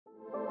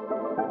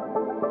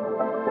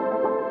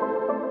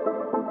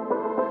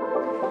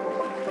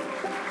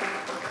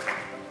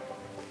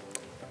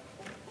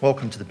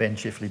Welcome to the Ben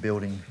Chifley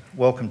Building,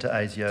 welcome to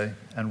ASIO,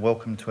 and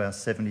welcome to our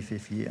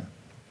 75th year.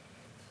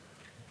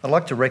 I'd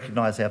like to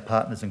recognise our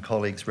partners and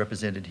colleagues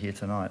represented here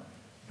tonight.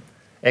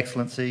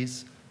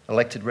 Excellencies,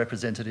 elected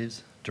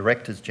representatives,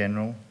 Directors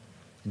General,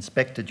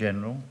 Inspector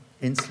General,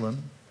 INSLM,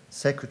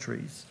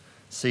 Secretaries,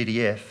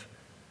 CDF,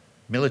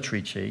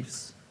 military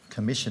chiefs,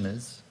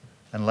 commissioners,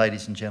 and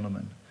ladies and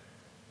gentlemen.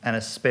 And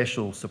a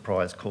special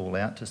surprise call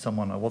out to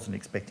someone I wasn't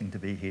expecting to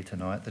be here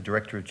tonight, the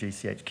Director of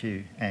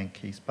GCHQ, Anne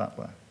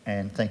Keys-Butler.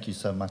 Anne, thank you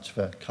so much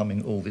for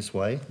coming all this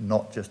way,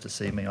 not just to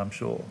see me, I'm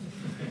sure.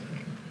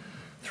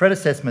 Threat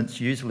assessments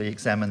usually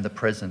examine the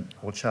present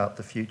or chart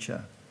the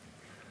future.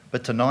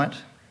 But tonight,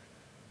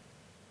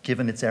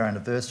 given it's our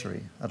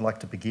anniversary, I'd like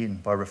to begin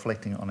by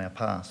reflecting on our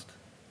past.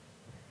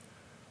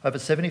 Over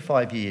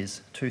 75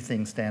 years, two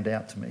things stand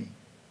out to me.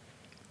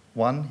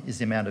 One is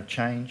the amount of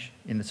change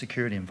in the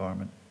security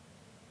environment.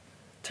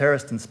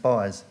 Terrorists and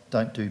spies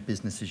don't do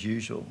business as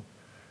usual.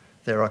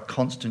 There are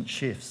constant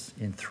shifts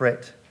in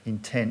threat,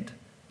 intent,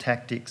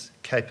 tactics,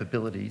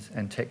 capabilities,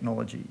 and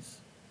technologies.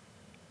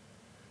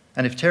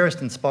 And if terrorists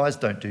and spies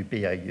don't do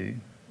BAU,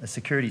 a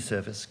security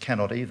service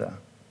cannot either.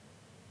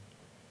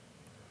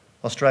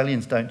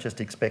 Australians don't just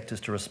expect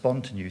us to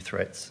respond to new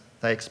threats,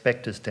 they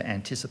expect us to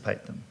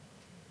anticipate them.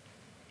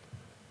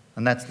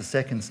 And that's the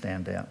second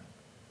standout,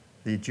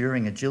 the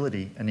enduring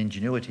agility and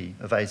ingenuity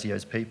of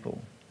ASIO's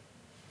people.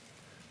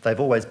 They've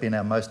always been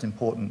our most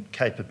important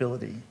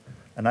capability,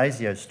 and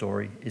ASIO's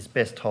story is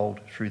best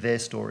told through their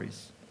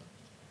stories.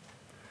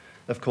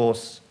 Of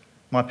course,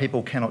 my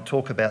people cannot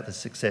talk about the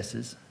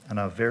successes and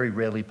are very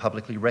rarely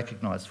publicly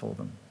recognised for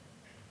them.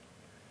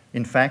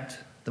 In fact,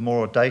 the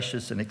more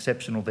audacious and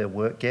exceptional their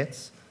work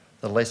gets,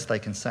 the less they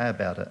can say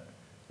about it,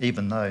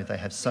 even though they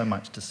have so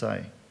much to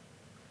say.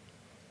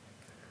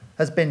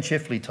 As Ben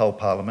Chifley told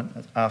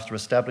Parliament after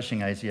establishing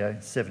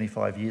ASIO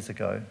 75 years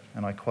ago,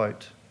 and I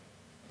quote,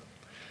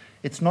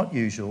 "It's not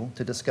usual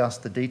to discuss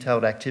the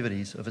detailed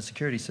activities of a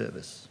security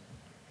service.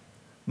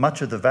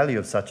 Much of the value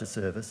of such a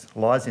service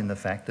lies in the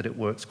fact that it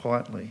works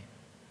quietly.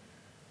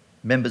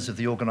 Members of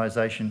the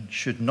organisation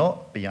should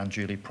not be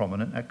unduly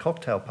prominent at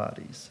cocktail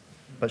parties,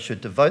 but should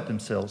devote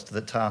themselves to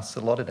the tasks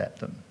allotted at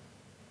them."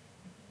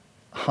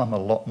 I'm a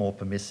lot more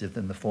permissive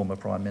than the former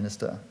Prime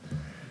Minister.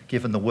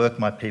 Given the work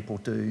my people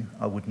do,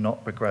 I would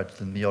not begrudge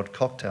them the odd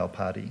cocktail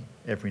party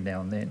every now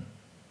and then.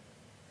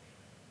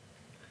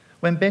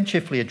 When Ben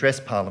Chifley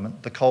addressed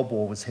Parliament, the Cold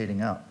War was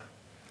heating up.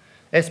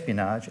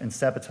 Espionage and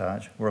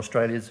sabotage were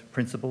Australia's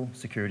principal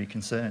security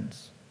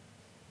concerns.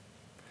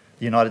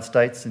 The United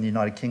States and the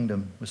United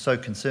Kingdom were so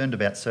concerned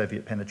about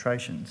Soviet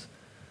penetrations,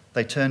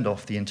 they turned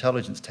off the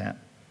intelligence tap.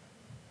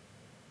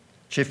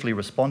 Chifley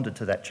responded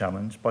to that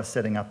challenge by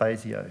setting up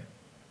ASIO.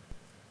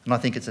 And I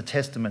think it's a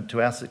testament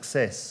to our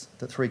success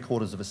that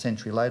 3/4 of a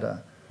century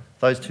later,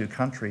 those two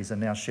countries are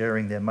now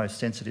sharing their most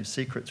sensitive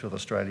secrets with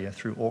Australia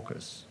through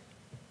AUKUS.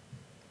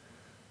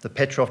 The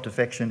Petrov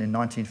defection in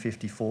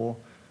 1954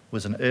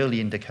 was an early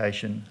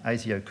indication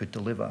ASIO could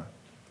deliver,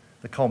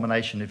 the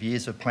culmination of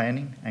years of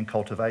planning and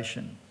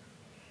cultivation.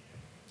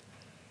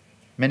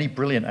 Many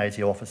brilliant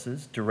ASIO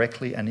officers,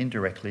 directly and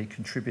indirectly,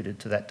 contributed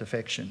to that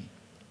defection.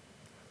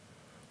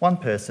 One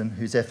person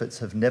whose efforts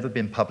have never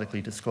been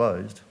publicly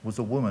disclosed was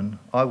a woman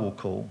I will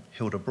call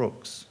Hilda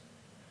Brooks.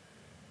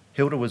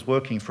 Hilda was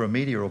working for a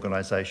media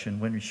organisation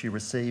when she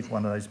received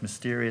one of those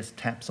mysterious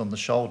taps on the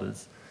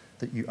shoulders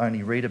that you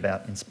only read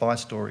about in spy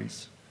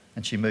stories,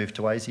 and she moved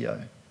to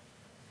ASIO.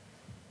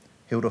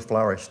 Hilda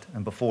flourished,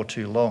 and before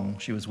too long,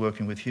 she was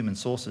working with human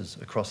sources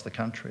across the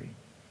country.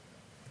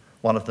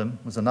 One of them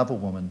was another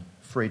woman,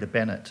 Freda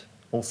Bennett,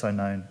 also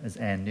known as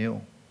Anne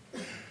Neal.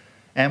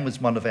 Anne was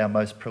one of our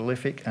most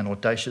prolific and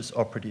audacious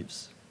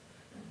operatives.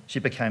 She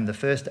became the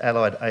first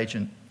Allied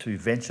agent to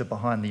venture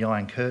behind the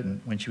Iron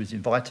Curtain when she was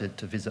invited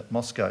to visit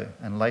Moscow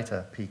and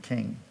later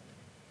Peking.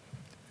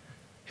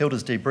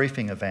 Hilda's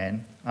debriefing of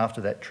Anne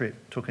after that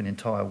trip took an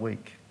entire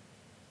week.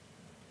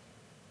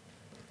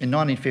 In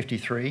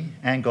 1953,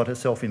 Anne got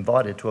herself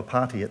invited to a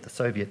party at the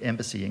Soviet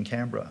embassy in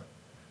Canberra.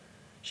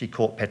 She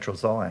caught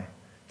Petrov's eye,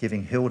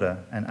 giving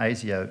Hilda and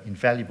ASIO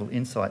invaluable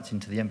insights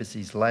into the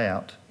embassy's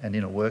layout and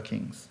inner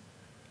workings.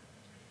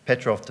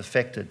 Petrov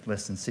defected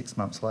less than 6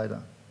 months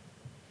later.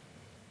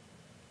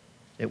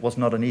 It was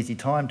not an easy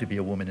time to be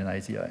a woman in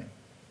ASIO.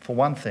 For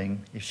one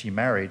thing, if she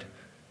married,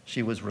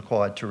 she was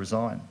required to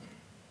resign.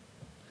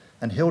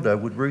 And Hilda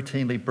would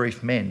routinely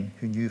brief men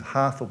who knew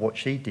half of what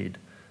she did,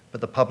 but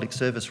the public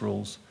service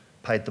rules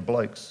paid the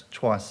blokes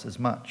twice as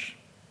much.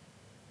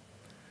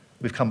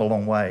 We've come a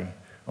long way,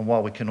 and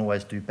while we can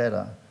always do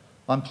better,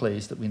 I'm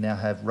pleased that we now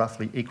have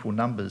roughly equal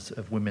numbers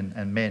of women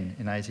and men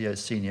in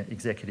ASIO's senior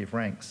executive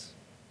ranks.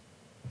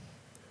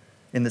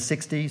 In the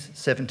 60s,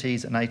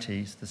 70s and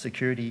 80s, the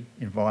security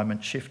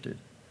environment shifted.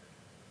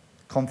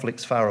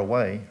 Conflicts far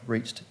away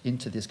reached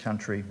into this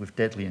country with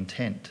deadly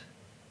intent.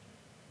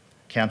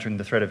 Countering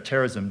the threat of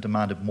terrorism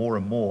demanded more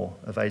and more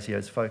of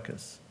ASIO's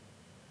focus.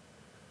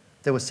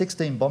 There were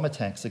 16 bomb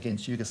attacks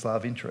against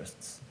Yugoslav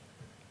interests.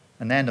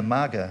 Ananda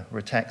Marga were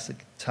attacks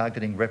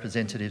targeting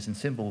representatives and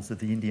symbols of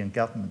the Indian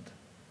government.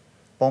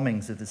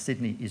 bombings of the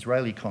Sydney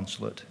Israeli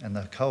consulate and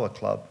the Coa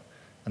Club,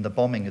 and the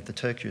bombing of the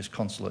Turkish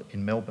consulate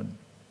in Melbourne.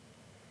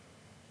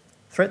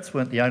 Threats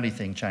weren't the only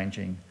thing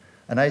changing,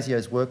 and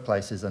ASIO's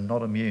workplaces are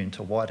not immune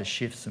to wider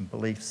shifts in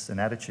beliefs and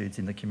attitudes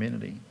in the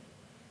community.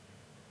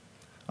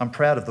 I'm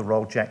proud of the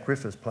role Jack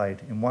Griffiths played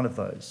in one of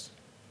those.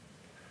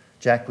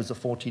 Jack was a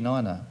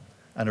 49er,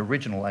 an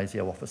original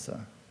ASIO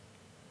officer.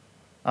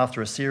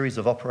 After a series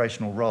of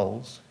operational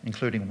roles,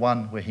 including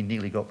one where he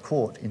nearly got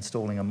caught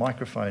installing a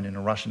microphone in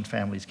a Russian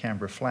family's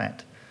Canberra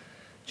flat,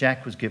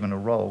 Jack was given a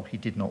role he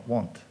did not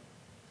want.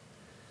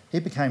 He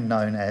became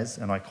known as,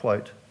 and I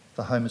quote,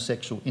 the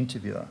homosexual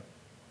interviewer.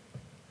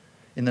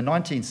 In the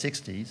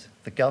 1960s,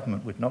 the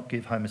government would not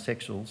give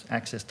homosexuals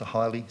access to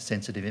highly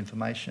sensitive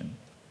information.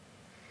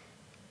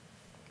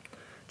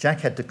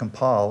 Jack had to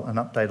compile and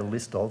update a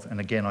list of, and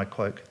again I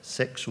quote,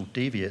 sexual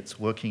deviates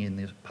working in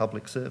the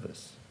public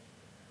service.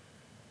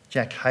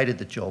 Jack hated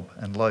the job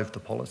and loathed the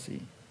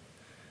policy.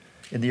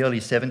 In the early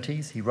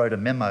 70s, he wrote a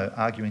memo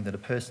arguing that a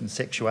person's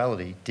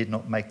sexuality did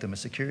not make them a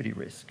security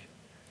risk.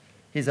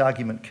 His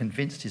argument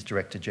convinced his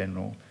Director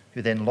General,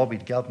 who then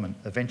lobbied government,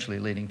 eventually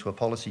leading to a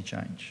policy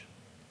change.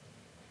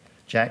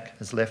 Jack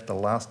has left a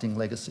lasting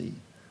legacy.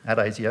 At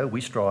ASIO, we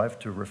strive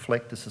to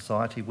reflect the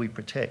society we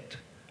protect.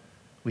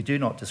 We do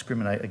not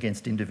discriminate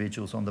against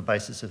individuals on the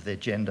basis of their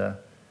gender,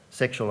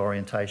 sexual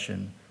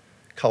orientation,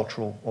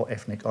 cultural or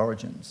ethnic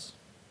origins.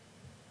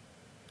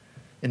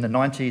 In the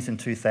 90s and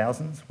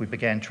 2000s, we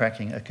began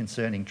tracking a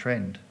concerning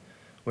trend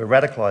where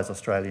radicalised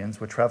Australians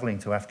were travelling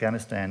to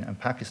Afghanistan and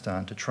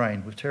Pakistan to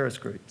train with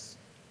terrorist groups.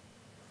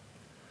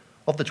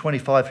 Of the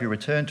 25 who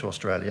returned to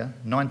Australia,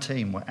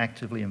 19 were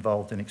actively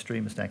involved in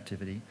extremist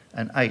activity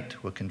and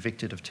 8 were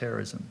convicted of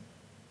terrorism.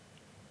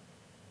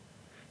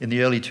 In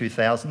the early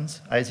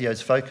 2000s,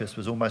 ASIO's focus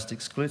was almost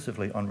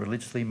exclusively on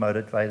religiously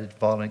motivated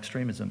violent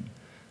extremism,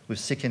 with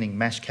sickening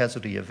mass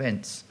casualty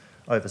events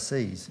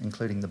overseas,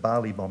 including the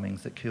Bali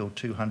bombings that killed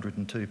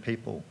 202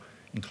 people,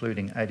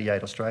 including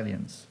 88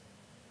 Australians.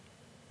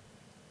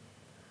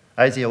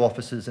 ASIO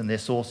officers and their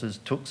sources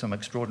took some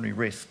extraordinary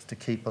risks to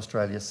keep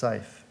Australia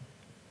safe.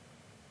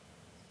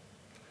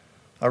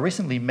 I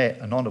recently met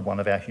and honoured one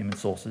of our human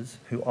sources,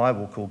 who I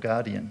will call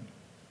Guardian.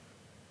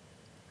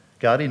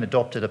 Guardian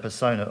adopted a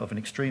persona of an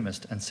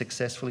extremist and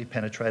successfully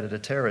penetrated a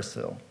terrorist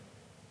cell.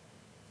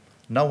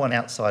 No one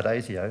outside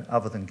ASIO,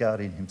 other than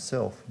Guardian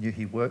himself, knew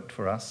he worked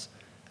for us,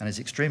 and his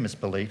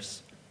extremist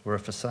beliefs were a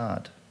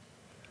facade.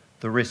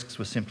 The risks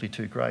were simply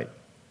too great.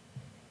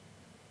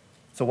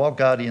 So while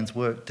Guardian's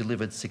work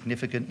delivered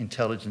significant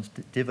intelligence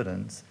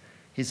dividends,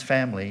 his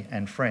family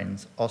and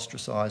friends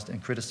ostracised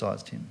and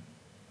criticised him.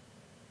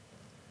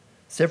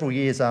 Several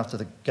years after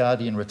the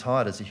Guardian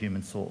retired as a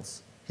human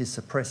source, his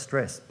suppressed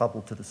stress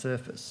bubbled to the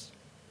surface.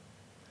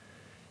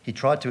 He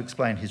tried to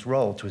explain his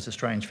role to his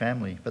estranged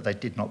family, but they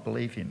did not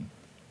believe him.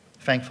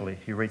 Thankfully,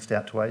 he reached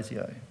out to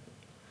ASIO.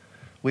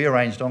 We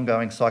arranged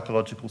ongoing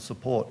psychological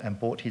support and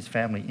brought his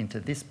family into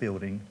this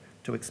building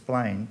to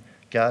explain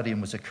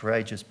Guardian was a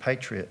courageous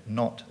patriot,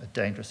 not a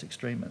dangerous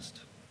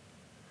extremist.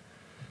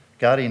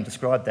 Guardian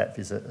described that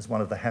visit as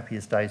one of the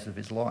happiest days of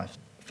his life.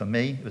 For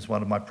me, it was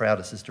one of my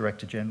proudest as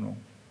Director General.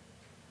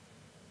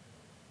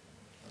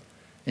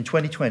 In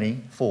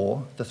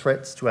 2024, the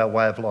threats to our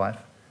way of life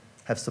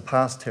have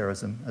surpassed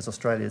terrorism as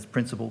Australia's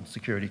principal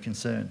security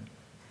concern.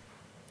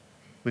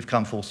 We've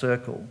come full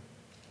circle.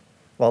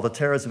 While the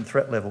terrorism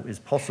threat level is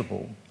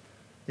possible,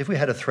 if we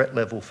had a threat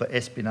level for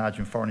espionage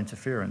and foreign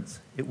interference,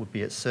 it would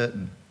be at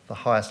certain the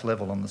highest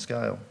level on the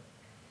scale.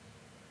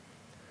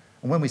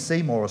 And when we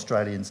see more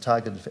Australians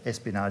targeted for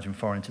espionage and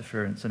foreign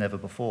interference than ever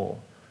before,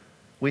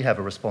 we have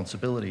a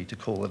responsibility to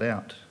call it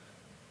out.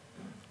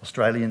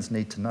 Australians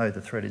need to know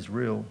the threat is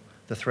real,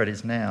 the threat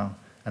is now,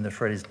 and the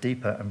threat is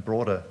deeper and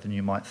broader than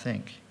you might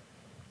think.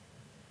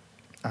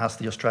 Ask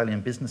the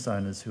Australian business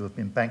owners who have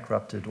been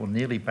bankrupted or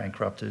nearly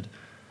bankrupted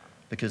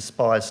because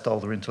spies stole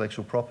their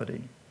intellectual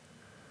property.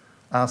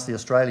 Ask the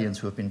Australians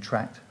who have been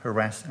tracked,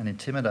 harassed and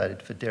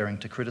intimidated for daring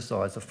to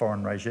criticise a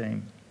foreign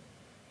regime.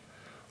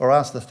 Or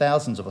ask the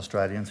thousands of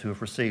Australians who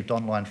have received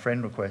online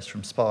friend requests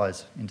from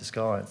spies in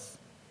disguise.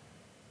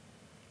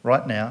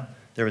 Right now,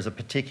 there is a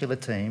particular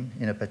team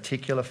in a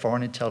particular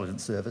foreign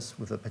intelligence service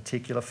with a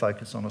particular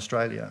focus on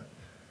Australia.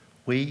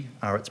 We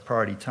are its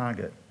priority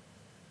target.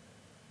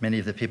 Many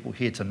of the people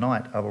here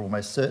tonight are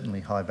almost certainly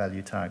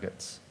high-value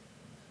targets.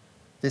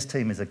 This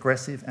team is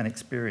aggressive and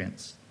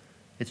experienced.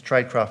 Its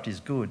tradecraft is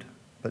good,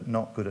 but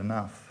not good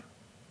enough.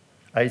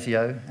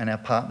 ASIO and our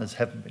partners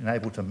have been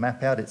able to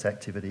map out its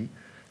activity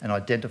and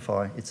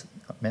identify its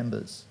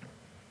members.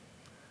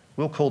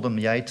 We'll call them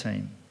the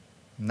A-team,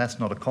 and that's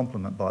not a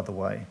compliment, by the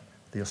way,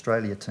 the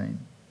Australia team.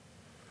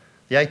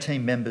 The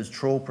A-team members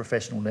trawl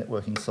professional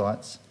networking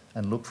sites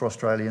and look for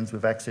Australians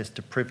with access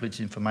to privileged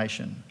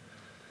information,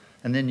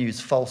 and then use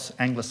false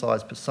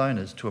anglicised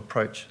personas to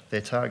approach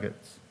their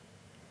targets.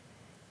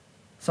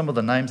 Some of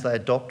the names they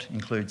adopt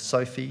include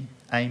Sophie,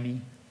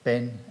 Amy,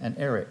 Ben and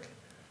Eric,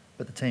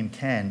 but the team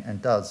can and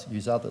does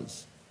use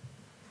others.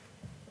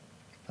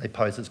 They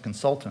pose as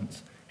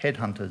consultants,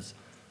 headhunters,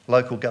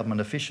 local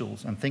government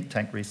officials and think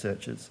tank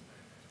researchers,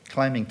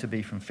 claiming to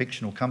be from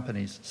fictional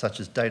companies such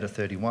as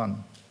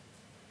Data31.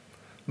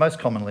 Most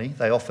commonly,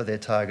 they offer their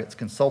targets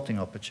consulting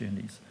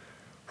opportunities,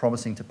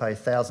 promising to pay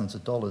thousands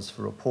of dollars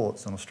for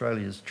reports on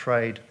Australia's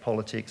trade,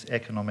 politics,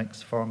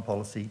 economics, foreign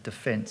policy,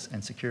 defence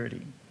and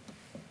security.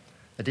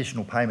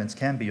 Additional payments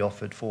can be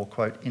offered for,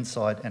 quote,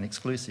 inside and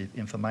exclusive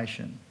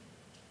information.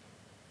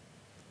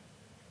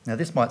 Now,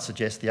 this might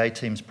suggest the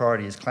A-Team's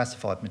priority is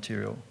classified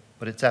material,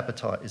 but its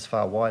appetite is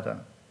far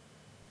wider.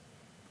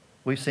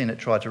 We've seen it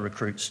try to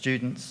recruit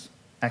students,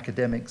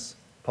 academics,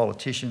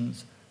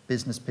 politicians,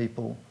 business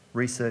people,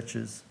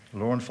 researchers,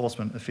 law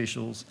enforcement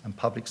officials and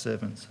public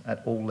servants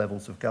at all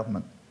levels of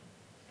government.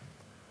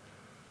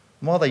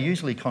 And while they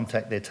usually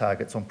contact their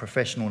targets on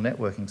professional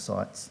networking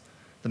sites,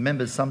 the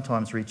members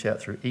sometimes reach out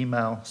through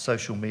email,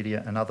 social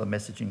media and other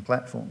messaging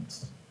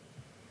platforms.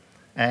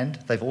 And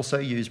they've also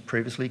used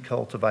previously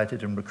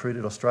cultivated and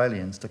recruited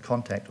Australians to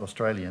contact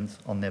Australians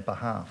on their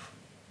behalf.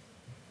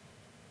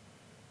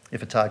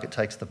 If a target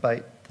takes the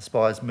bait, the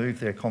spies move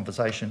their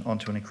conversation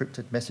onto an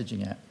encrypted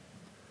messaging app.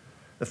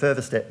 A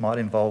further step might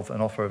involve an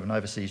offer of an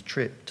overseas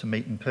trip to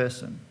meet in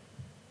person.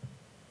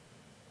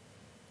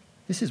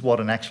 This is what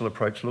an actual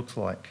approach looks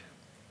like.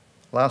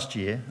 Last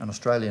year, an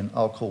Australian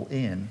I'll call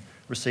Ian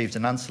received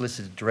an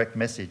unsolicited direct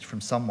message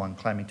from someone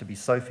claiming to be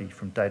Sophie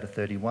from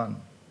Data31.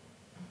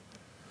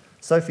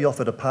 Sophie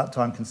offered a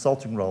part-time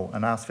consulting role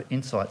and asked for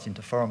insights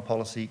into foreign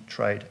policy,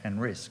 trade and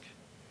risk.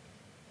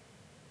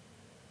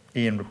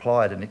 Ian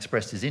replied and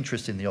expressed his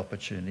interest in the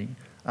opportunity,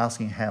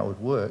 asking how it would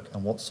work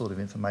and what sort of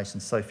information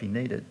Sophie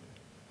needed.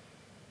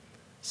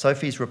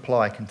 Sophie's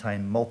reply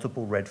contained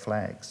multiple red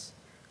flags,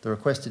 the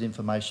requested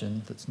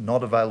information that's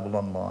not available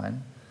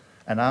online,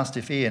 and asked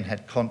if Ian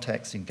had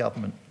contacts in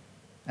government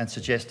and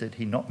suggested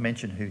he not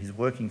mention who he's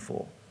working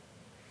for.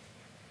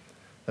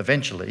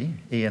 Eventually,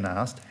 Ian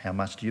asked, "How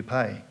much do you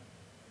pay?"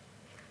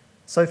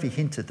 Sophie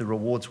hinted the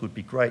rewards would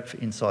be great for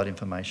inside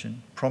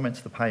information,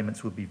 promised the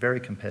payments would be very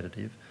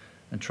competitive,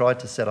 and tried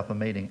to set up a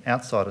meeting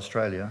outside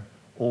Australia,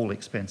 all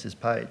expenses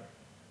paid.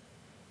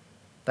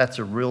 That's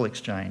a real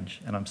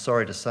exchange, and I'm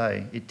sorry to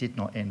say it did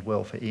not end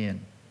well for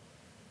Ian.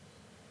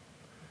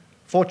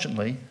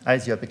 Fortunately,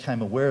 ASIO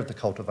became aware of the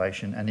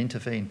cultivation and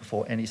intervened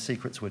before any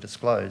secrets were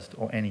disclosed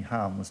or any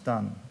harm was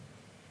done.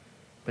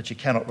 But you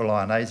cannot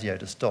rely on ASIO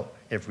to stop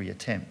every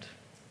attempt.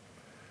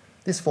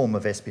 This form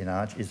of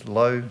espionage is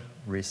low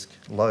risk,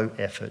 low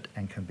effort,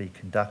 and can be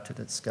conducted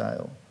at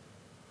scale.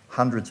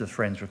 Hundreds of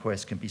friends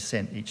requests can be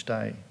sent each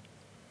day.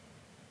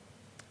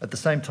 At the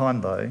same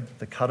time though,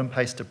 the cut and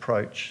paste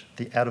approach,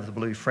 the out of the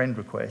blue friend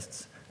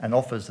requests, and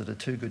offers that are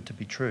too good to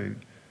be true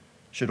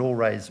should all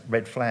raise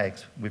red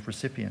flags with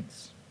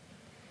recipients.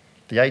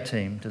 The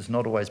A-Team does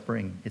not always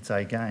bring its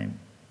A game.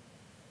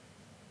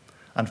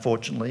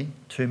 Unfortunately,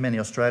 too many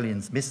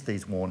Australians miss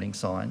these warning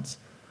signs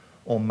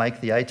or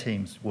make the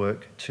A-Team's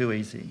work too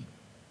easy.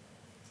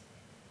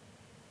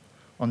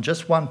 On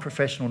just one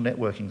professional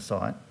networking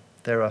site,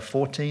 there are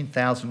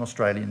 14,000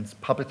 Australians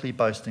publicly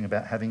boasting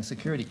about having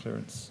security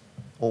clearance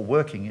or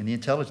working in the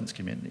intelligence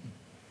community.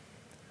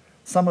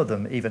 Some of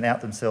them even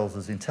out themselves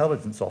as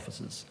intelligence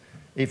officers,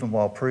 even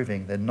while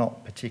proving they're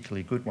not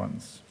particularly good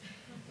ones.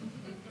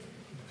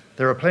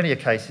 There are plenty of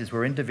cases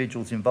where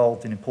individuals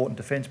involved in important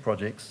defence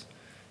projects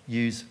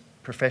use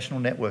professional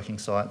networking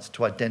sites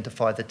to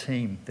identify the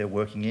team they're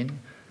working in,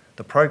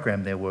 the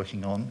program they're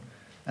working on,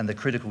 and the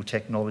critical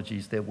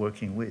technologies they're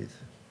working with.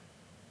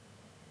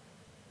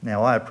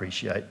 Now, I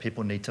appreciate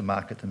people need to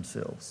market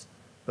themselves,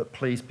 but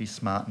please be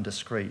smart and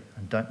discreet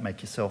and don't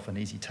make yourself an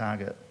easy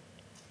target.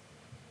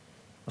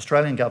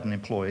 Australian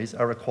government employees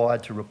are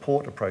required to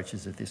report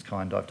approaches of this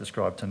kind I've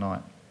described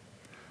tonight.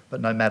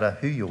 But no matter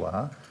who you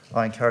are,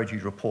 I encourage you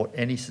to report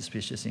any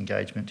suspicious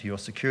engagement to your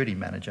security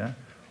manager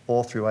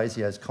or through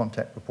ASIO's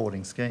contact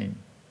reporting scheme.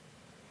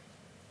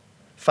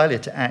 Failure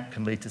to act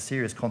can lead to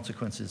serious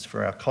consequences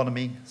for our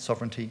economy,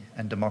 sovereignty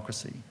and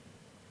democracy.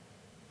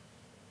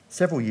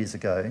 Several years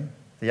ago,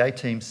 the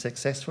A-Team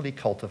successfully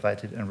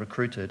cultivated and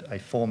recruited a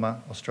former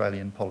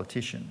Australian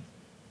politician.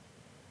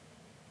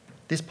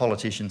 This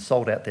politician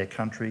sold out their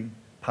country,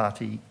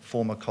 party,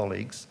 former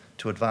colleagues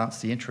to advance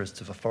the interests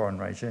of a foreign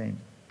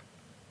regime.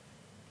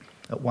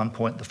 At one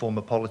point, the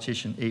former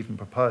politician even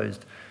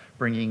proposed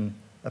bringing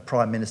a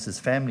Prime Minister's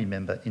family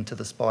member into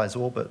the spy's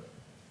orbit.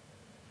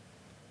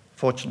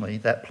 Fortunately,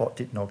 that plot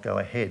did not go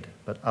ahead,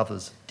 but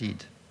others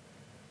did.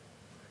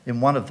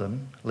 In one of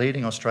them,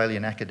 leading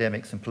Australian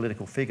academics and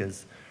political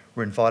figures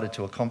were invited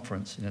to a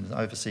conference in an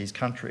overseas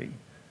country,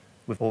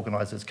 with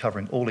organisers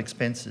covering all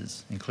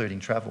expenses, including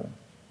travel.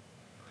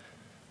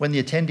 When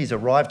the attendees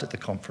arrived at the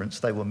conference,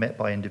 they were met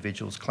by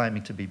individuals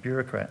claiming to be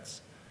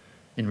bureaucrats.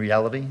 In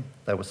reality,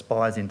 they were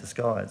spies in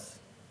disguise,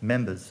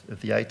 members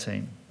of the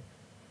A-Team.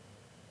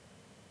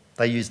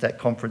 They used that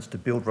conference to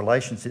build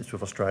relationships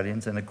with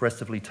Australians and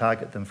aggressively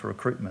target them for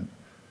recruitment,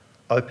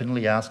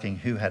 openly asking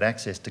who had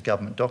access to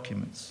government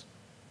documents.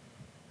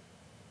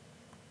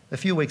 A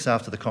few weeks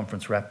after the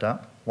conference wrapped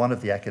up, one of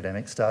the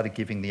academics started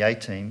giving the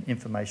A-team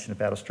information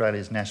about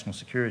Australia's national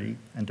security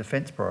and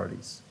defence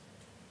priorities.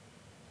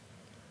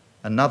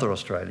 Another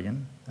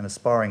Australian, an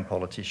aspiring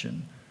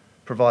politician,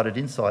 provided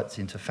insights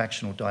into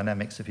factional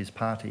dynamics of his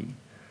party,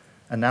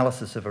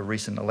 analysis of a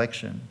recent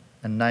election,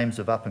 and names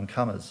of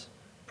up-and-comers,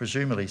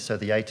 presumably so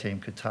the A-team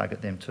could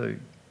target them too.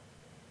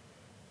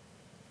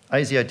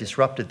 ASIO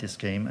disrupted this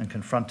scheme and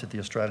confronted the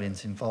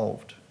Australians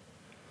involved.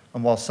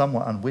 And while some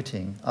were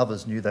unwitting,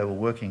 others knew they were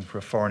working for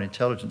a foreign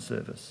intelligence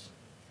service.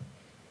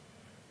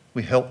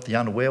 We helped the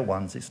unaware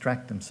ones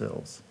extract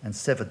themselves and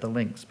severed the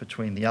links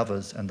between the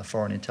others and the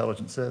Foreign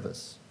Intelligence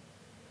Service.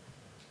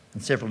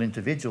 And several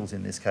individuals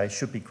in this case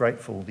should be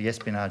grateful the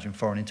espionage and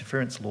foreign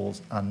interference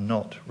laws are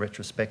not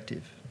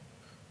retrospective.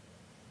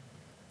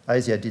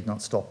 ASIO did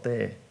not stop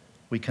there.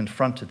 We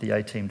confronted the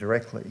A-team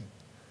directly.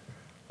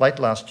 Late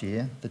last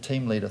year, the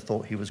team leader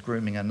thought he was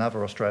grooming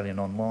another Australian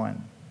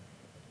online.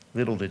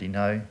 Little did he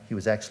know, he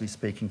was actually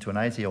speaking to an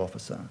ASIO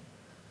officer.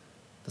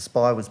 The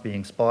spy was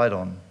being spied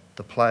on,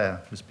 the player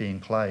was being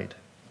played.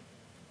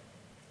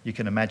 You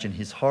can imagine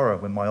his horror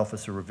when my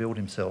officer revealed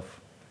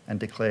himself and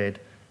declared,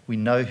 "We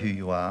know who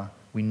you are,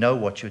 we know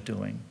what you're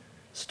doing.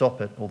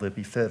 Stop it or there'll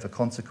be further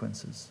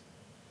consequences."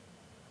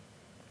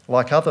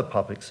 Like other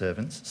public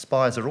servants,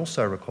 spies are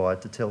also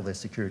required to tell their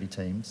security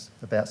teams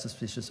about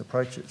suspicious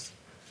approaches.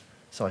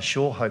 So I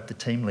sure hope the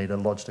team leader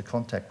lodged a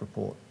contact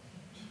report.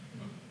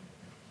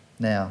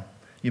 Now,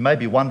 you may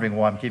be wondering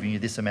why I'm giving you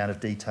this amount of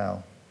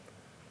detail.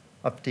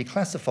 I've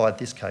declassified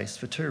this case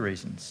for two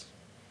reasons.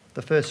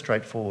 The first,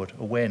 straightforward,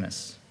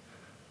 awareness.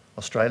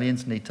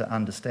 Australians need to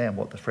understand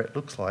what the threat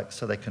looks like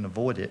so they can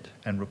avoid it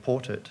and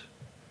report it.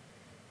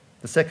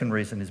 The second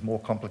reason is more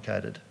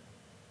complicated.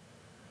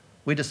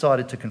 We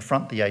decided to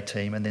confront the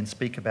A-team and then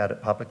speak about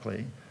it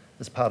publicly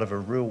as part of a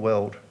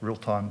real-world,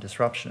 real-time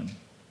disruption.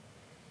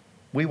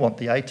 We want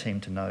the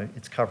A-team to know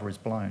its cover is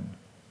blown.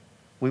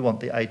 We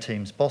want the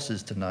A-team's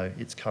bosses to know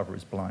its cover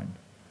is blown.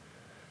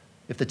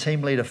 If the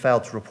team leader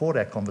failed to report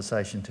our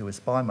conversation to his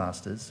spy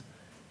masters,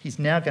 he's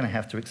now going to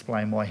have to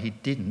explain why he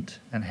didn't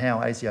and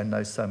how ASIO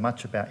knows so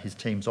much about his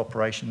team's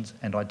operations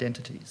and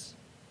identities.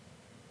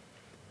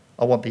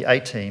 I want the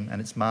A-team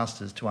and its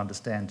masters to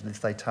understand that if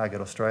they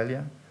target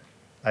Australia,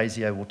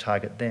 ASIO will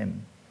target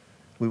them.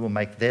 We will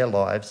make their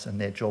lives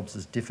and their jobs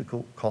as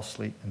difficult,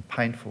 costly and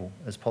painful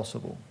as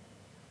possible.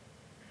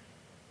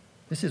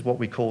 This is what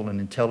we call an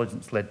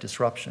intelligence-led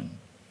disruption.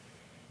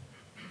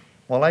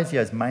 While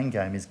ASIO's main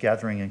game is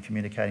gathering and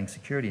communicating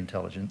security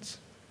intelligence,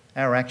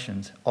 our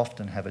actions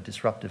often have a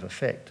disruptive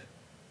effect.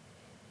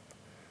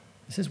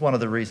 This is one of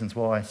the reasons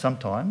why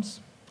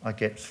sometimes I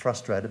get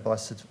frustrated by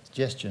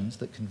suggestions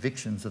that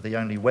convictions are the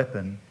only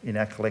weapon in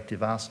our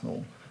collective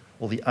arsenal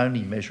or the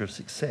only measure of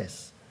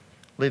success,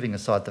 leaving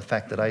aside the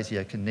fact that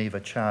ASIO can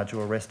neither charge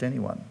or arrest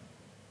anyone.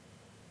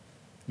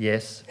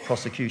 Yes,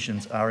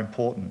 prosecutions are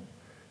important,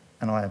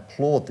 and I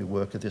applaud the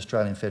work of the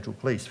Australian Federal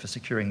Police for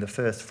securing the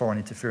first foreign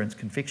interference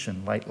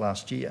conviction late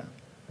last year.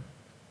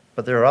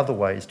 But there are other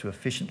ways to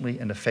efficiently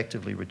and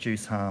effectively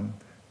reduce harm,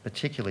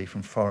 particularly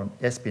from foreign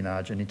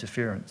espionage and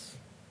interference.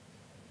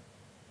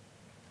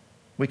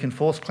 We can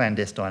force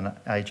clandestine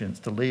agents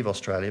to leave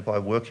Australia by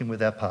working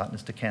with our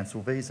partners to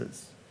cancel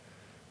visas.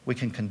 We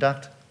can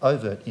conduct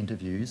overt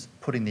interviews,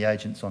 putting the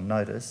agents on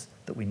notice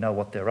that we know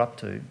what they're up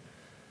to,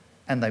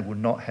 and they will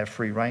not have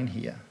free rein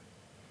here.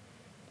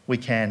 We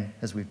can,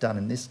 as we've done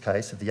in this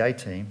case of the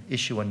A-team,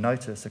 issue a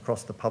notice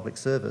across the public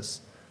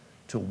service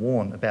to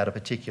warn about a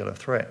particular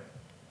threat.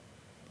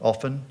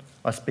 Often,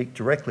 I speak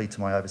directly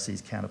to my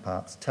overseas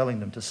counterparts, telling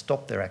them to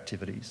stop their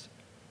activities,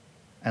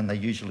 and they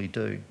usually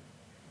do.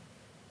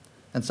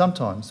 And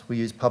sometimes we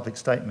use public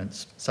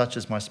statements, such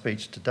as my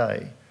speech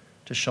today,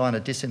 to shine a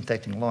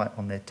disinfecting light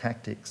on their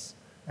tactics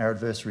our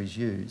adversaries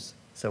use,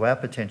 so our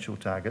potential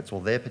targets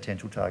or their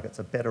potential targets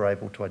are better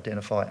able to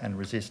identify and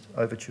resist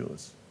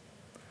overtures.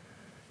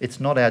 It's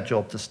not our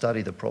job to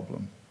study the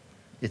problem,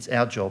 it's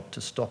our job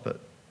to stop it.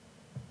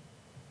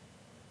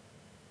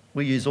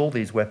 We use all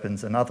these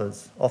weapons and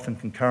others, often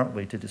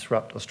concurrently, to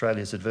disrupt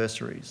Australia's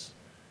adversaries,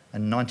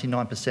 and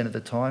 99% of the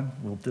time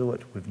we'll do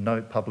it with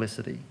no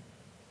publicity.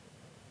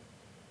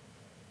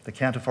 The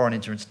Counter-Foreign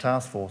Interference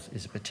Task Force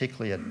is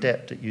particularly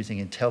adept at using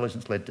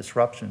intelligence-led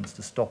disruptions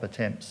to stop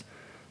attempts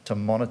to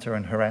monitor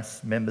and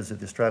harass members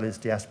of Australia's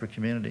diaspora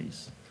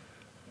communities.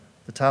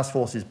 The task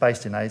force is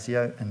based in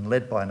ASIO and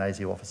led by an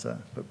ASIO officer,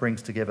 but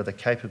brings together the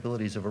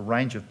capabilities of a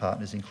range of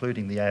partners,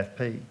 including the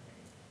AFP.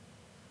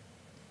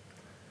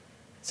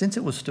 Since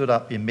it was stood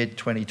up in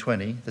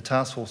mid-2020, the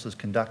task force has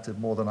conducted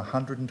more than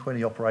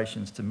 120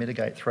 operations to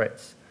mitigate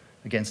threats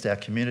against our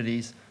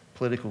communities,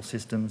 political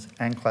systems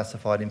and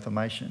classified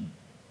information,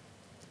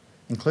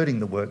 including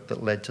the work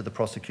that led to the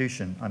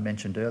prosecution I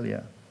mentioned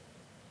earlier.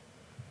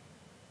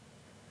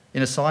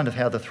 In a sign of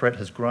how the threat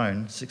has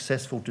grown,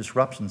 successful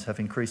disruptions have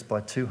increased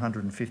by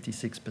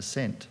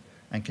 256%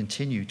 and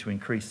continue to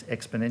increase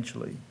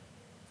exponentially.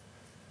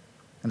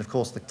 And of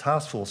course, the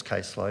task force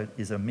caseload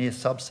is a mere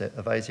subset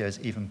of ASIO's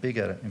even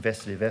bigger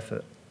investigative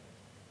effort.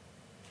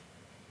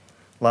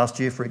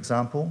 Last year, for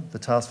example, the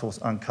task force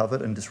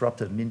uncovered and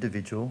disrupted an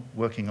individual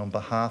working on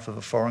behalf of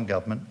a foreign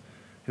government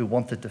who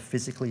wanted to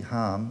physically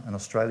harm an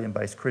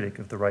Australian-based critic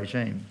of the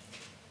regime.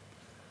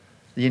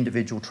 The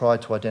individual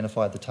tried to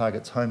identify the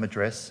target's home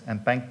address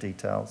and bank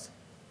details,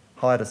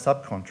 hired a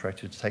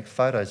subcontractor to take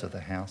photos of the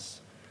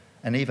house,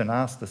 and even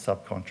asked the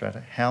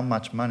subcontractor how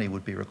much money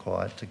would be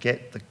required to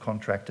get the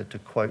contractor to,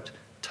 quote,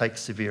 take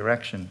severe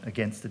action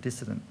against the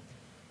dissident.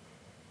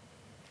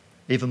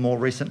 Even more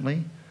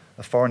recently,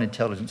 a foreign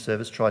intelligence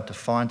service tried to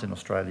find an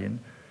Australian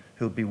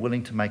who would be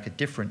willing to make a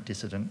different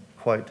dissident,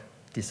 quote,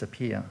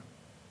 disappear.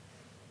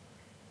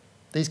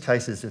 These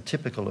cases are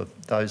typical of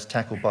those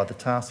tackled by the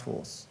task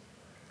force.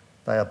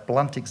 They are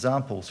blunt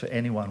examples for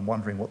anyone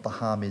wondering what the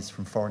harm is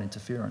from foreign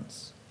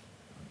interference.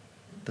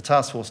 The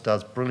task force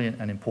does brilliant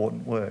and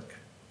important work.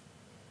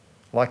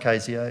 Like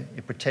ASIO,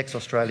 it protects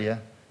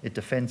Australia, it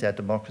defends our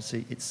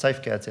democracy, it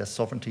safeguards our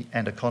sovereignty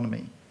and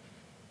economy,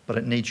 but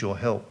it needs your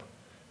help,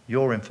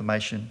 your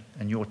information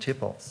and your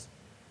tip-offs.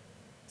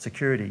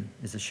 Security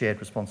is a shared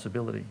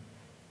responsibility.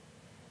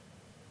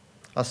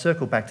 I'll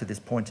circle back to this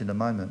point in a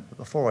moment, but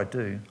before I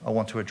do, I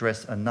want to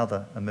address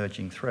another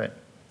emerging threat.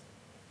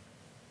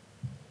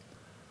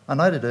 I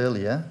noted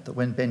earlier that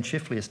when Ben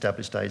Chifley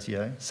established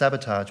ASIO,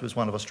 sabotage was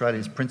one of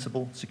Australia's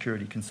principal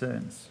security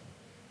concerns.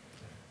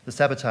 The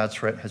sabotage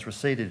threat has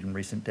receded in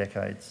recent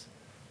decades,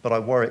 but I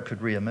worry it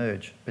could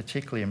re-emerge,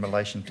 particularly in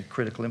relation to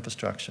critical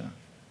infrastructure.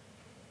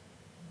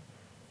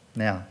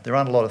 Now, there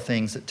aren't a lot of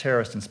things that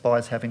terrorists and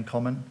spies have in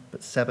common,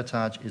 but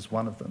sabotage is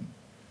one of them.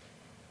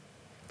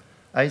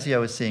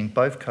 ASIO is seeing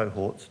both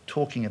cohorts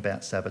talking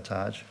about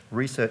sabotage,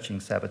 researching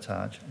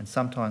sabotage, and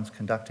sometimes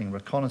conducting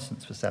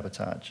reconnaissance for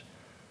sabotage,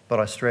 but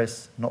I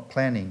stress not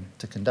planning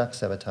to conduct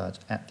sabotage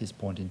at this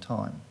point in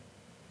time.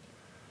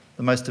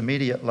 The most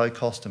immediate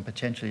low-cost and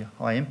potentially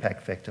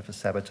high-impact vector for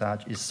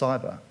sabotage is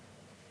cyber.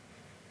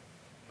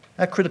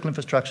 Our critical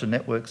infrastructure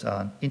networks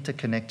are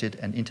interconnected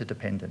and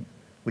interdependent,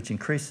 which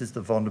increases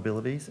the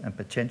vulnerabilities and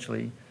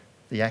potentially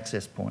the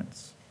access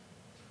points.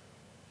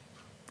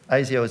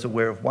 ASIO is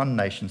aware of one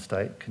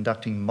nation-state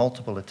conducting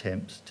multiple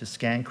attempts to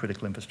scan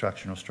critical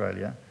infrastructure in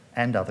Australia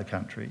and other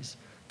countries,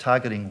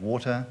 targeting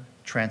water,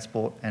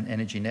 transport and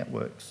energy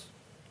networks.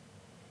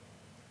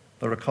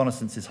 The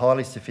reconnaissance is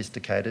highly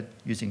sophisticated,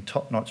 using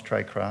top-notch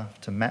tradecraft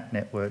to map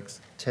networks,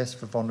 test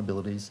for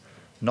vulnerabilities,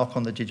 knock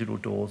on the digital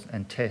doors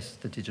and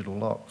test the digital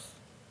locks.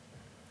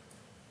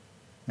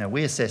 Now,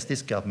 we assess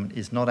this government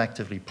is not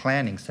actively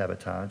planning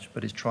sabotage,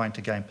 but is trying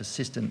to gain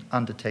persistent,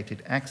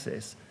 undetected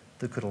access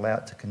that could allow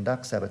it to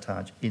conduct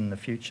sabotage in the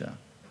future.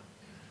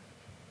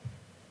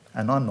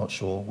 And I'm not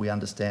sure we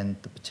understand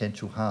the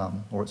potential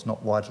harm, or it's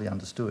not widely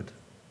understood.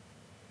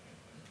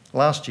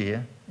 Last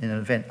year, in an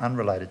event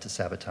unrelated to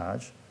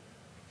sabotage,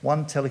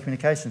 one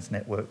telecommunications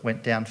network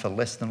went down for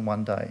less than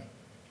 1 day.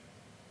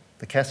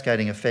 The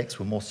cascading effects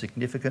were more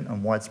significant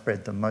and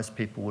widespread than most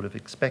people would have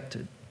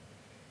expected.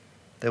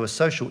 There were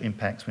social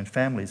impacts when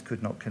families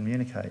could not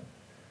communicate,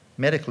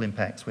 medical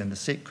impacts when the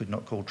sick could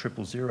not call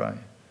 000,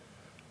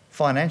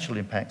 financial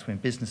impacts when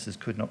businesses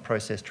could not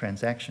process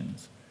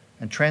transactions,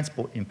 and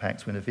transport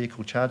impacts when a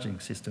vehicle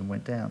charging system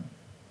went down.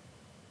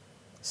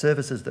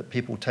 Services that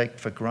people take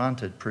for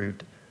granted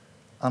proved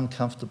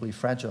uncomfortably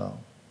fragile.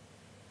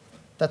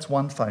 That's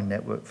one phone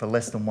network for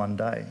less than 1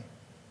 day.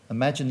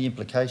 Imagine the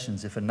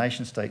implications if a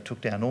nation-state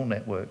took down all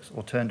networks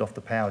or turned off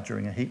the power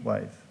during a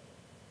heatwave.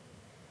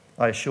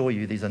 I assure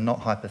you these are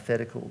not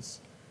hypotheticals.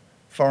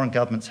 Foreign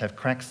governments have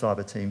crack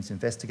cyber teams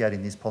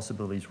investigating these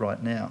possibilities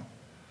right now,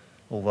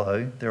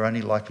 although they're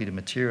only likely to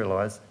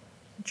materialise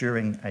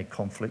during a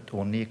conflict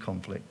or near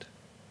conflict.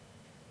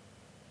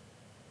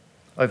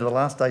 Over the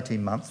last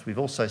 18 months, we've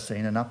also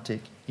seen an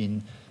uptick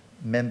in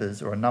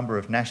members or a number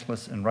of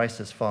nationalists and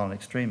racist violent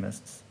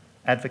extremists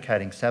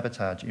advocating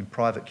sabotage in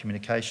private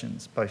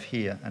communications, both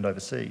here and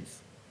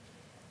overseas.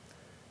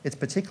 It's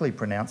particularly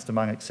pronounced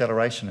among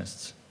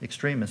accelerationists,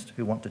 extremists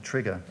who want to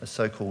trigger a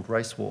so-called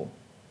race war.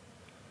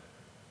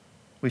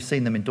 We've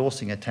seen them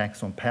endorsing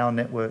attacks on power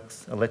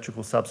networks,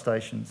 electrical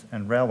substations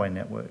and railway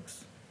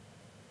networks.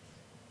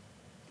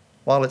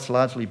 While it's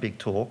largely big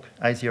talk,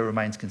 ASIO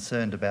remains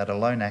concerned about a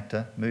lone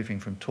actor moving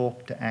from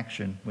talk to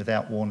action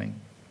without warning.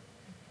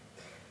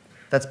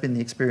 That's been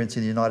the experience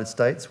in the United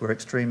States, where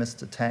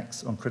extremist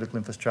attacks on critical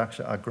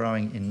infrastructure are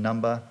growing in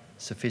number,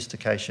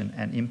 sophistication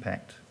and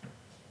impact.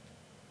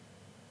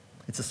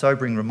 It's a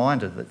sobering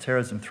reminder that the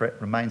terrorism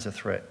threat remains a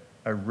threat,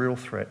 a real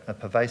threat, a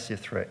pervasive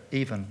threat,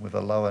 even with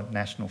a lower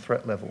national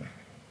threat level.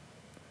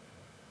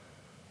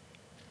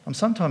 I'm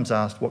sometimes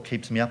asked what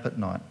keeps me up at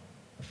night.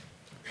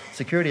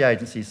 Security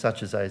agencies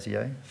such as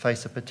ASIO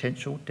face a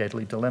potential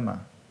deadly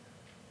dilemma.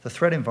 The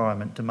threat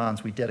environment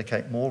demands we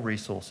dedicate more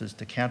resources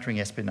to countering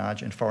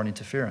espionage and foreign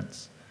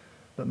interference,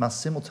 but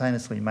must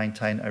simultaneously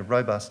maintain a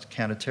robust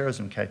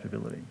counter-terrorism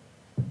capability.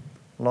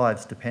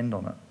 Lives depend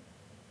on it.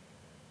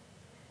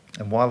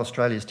 And while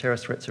Australia's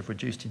terrorist threats have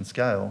reduced in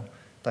scale,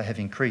 they have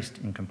increased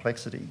in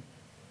complexity.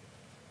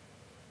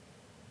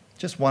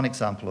 Just one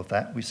example of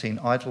that, we've seen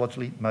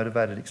ideologically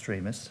motivated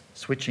extremists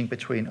switching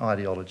between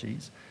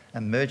ideologies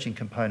and merging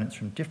components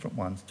from different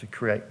ones to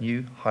create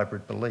new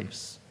hybrid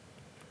beliefs.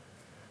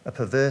 A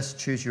perverse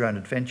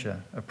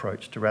choose-your-own-adventure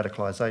approach to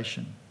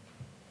radicalisation.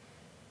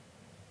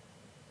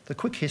 The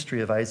quick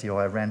history of ASIO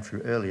I ran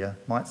through earlier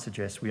might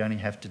suggest we only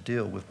have to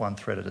deal with one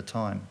threat at a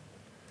time.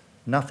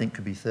 Nothing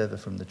could be further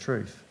from the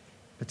truth,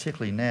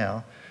 particularly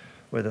now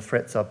where the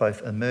threats are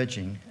both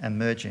emerging and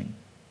merging.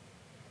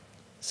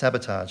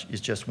 Sabotage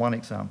is just one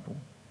example.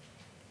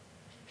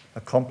 A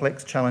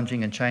complex,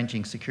 challenging and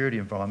changing security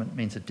environment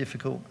means a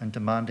difficult and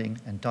demanding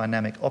and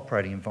dynamic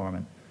operating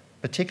environment,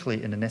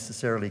 particularly in a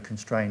necessarily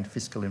constrained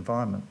fiscal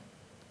environment.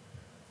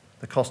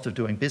 The cost of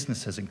doing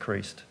business has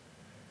increased,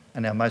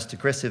 and our most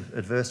aggressive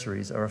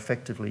adversaries are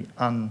effectively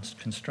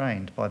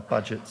unconstrained by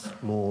budgets,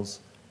 laws,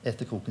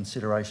 ethical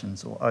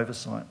considerations or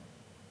oversight.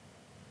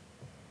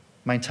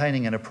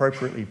 Maintaining an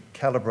appropriately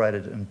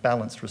calibrated and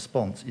balanced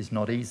response is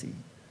not easy,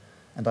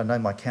 and I know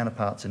my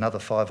counterparts in other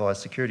Five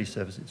Eyes security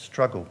services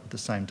struggle with the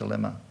same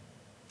dilemma.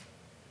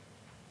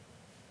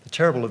 The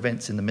terrible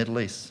events in the Middle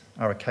East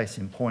are a case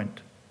in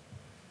point.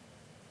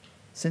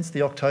 Since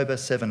the October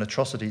 7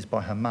 atrocities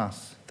by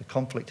Hamas, the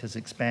conflict has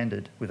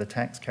expanded with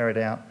attacks carried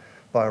out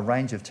by a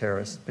range of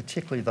terrorists,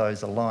 particularly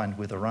those aligned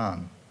with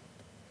Iran.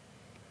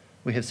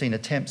 We have seen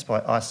attempts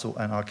by ISIL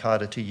and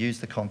Al-Qaeda to use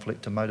the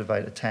conflict to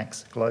motivate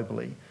attacks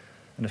globally,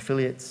 and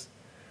affiliates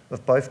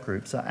of both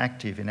groups are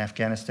active in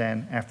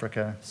Afghanistan,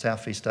 Africa,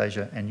 Southeast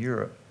Asia and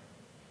Europe.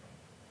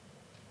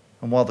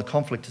 And while the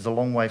conflict is a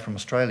long way from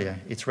Australia,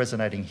 it's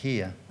resonating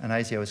here, and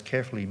ASIO is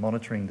carefully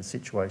monitoring the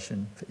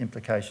situation for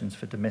implications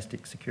for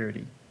domestic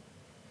security.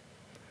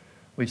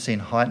 We've seen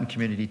heightened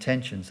community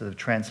tensions that have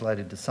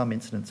translated to some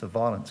incidents of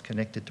violence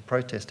connected to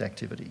protest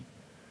activity.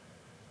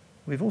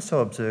 We've also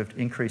observed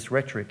increased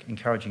rhetoric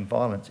encouraging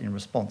violence in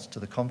response to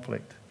the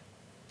conflict.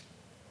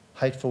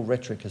 Hateful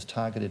rhetoric has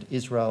targeted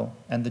Israel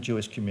and the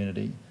Jewish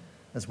community,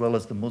 as well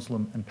as the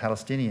Muslim and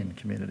Palestinian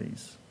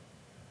communities.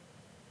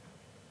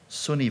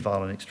 Sunni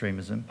violent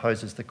extremism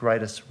poses the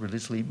greatest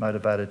religiously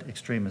motivated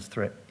extremist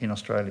threat in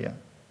Australia.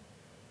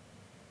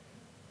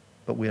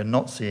 But we are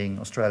not seeing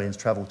Australians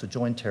travel to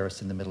join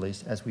terrorists in the Middle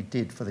East as we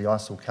did for the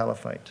ISIL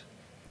caliphate.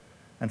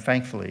 And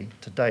thankfully,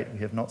 to date, we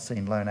have not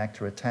seen lone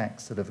actor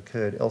attacks that have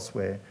occurred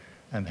elsewhere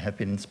and have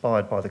been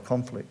inspired by the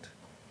conflict.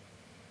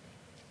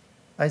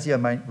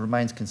 ASIO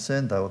remains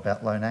concerned, though,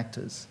 about lone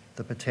actors,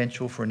 the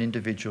potential for an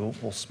individual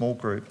or small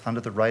group under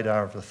the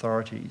radar of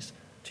authorities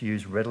to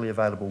use readily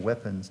available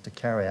weapons to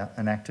carry out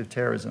an act of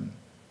terrorism.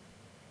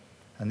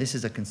 And this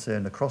is a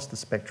concern across the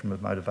spectrum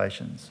of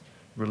motivations,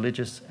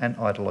 religious and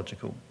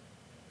ideological.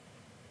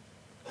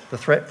 The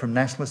threat from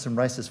nationalist and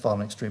racist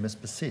violent extremists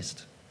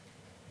persists.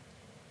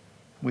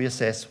 We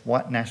assess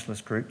white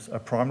nationalist groups are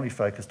primarily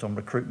focused on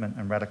recruitment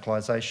and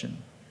radicalisation.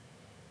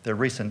 Their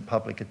recent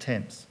public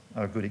attempts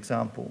are a good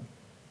example.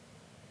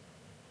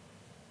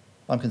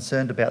 I'm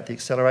concerned about the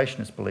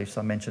accelerationist beliefs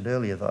I mentioned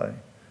earlier, though,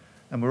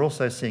 and we're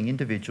also seeing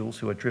individuals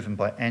who are driven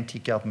by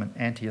anti-government,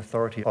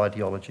 anti-authority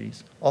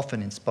ideologies,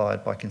 often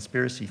inspired by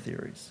conspiracy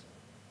theories.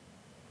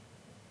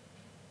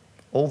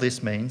 All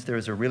this means there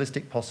is a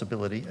realistic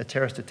possibility of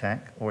terrorist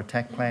attack or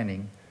attack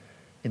planning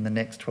in the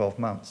next 12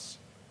 months.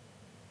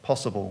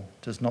 Possible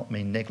does not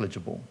mean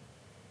negligible.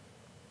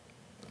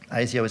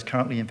 ASIO is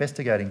currently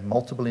investigating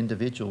multiple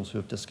individuals who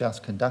have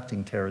discussed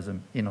conducting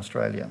terrorism in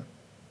Australia.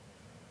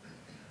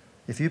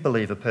 If you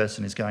believe a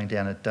person is going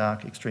down a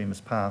dark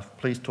extremist path,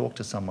 please talk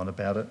to someone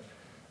about it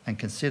and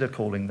consider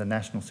calling the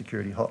National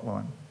Security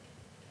Hotline.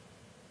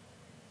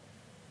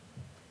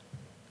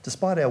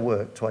 Despite our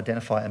work to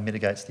identify and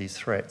mitigate these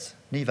threats,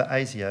 neither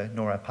ASIO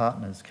nor our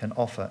partners can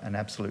offer an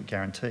absolute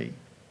guarantee.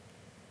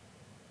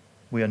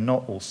 We are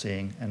not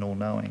all-seeing and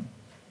all-knowing,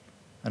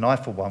 and I,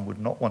 for one, would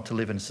not want to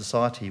live in a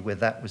society where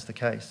that was the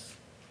case.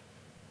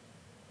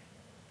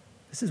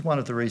 This is one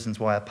of the reasons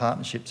why our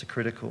partnerships are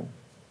critical.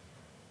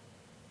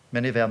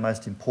 Many of our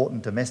most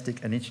important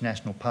domestic and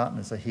international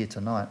partners are here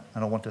tonight,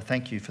 and I want to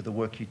thank you for the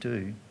work you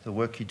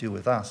do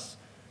with us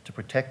to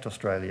protect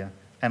Australia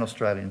and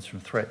Australians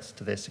from threats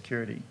to their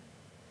security.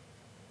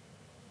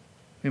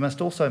 We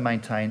must also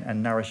maintain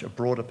and nourish a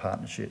broader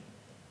partnership,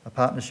 a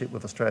partnership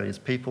with Australia's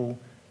people,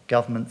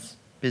 governments,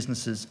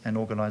 businesses and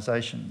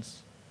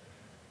organisations.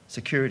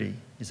 Security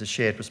is a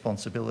shared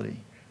responsibility.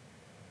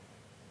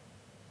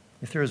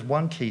 If there is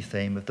one key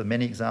theme of the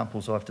many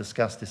examples I've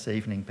discussed this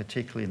evening,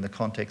 particularly in the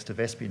context of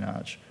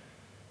espionage,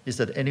 is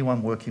that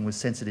anyone working with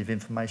sensitive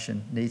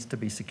information needs to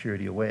be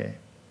security aware.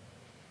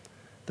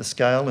 The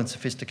scale and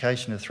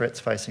sophistication of threats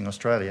facing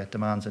Australia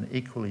demands an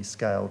equally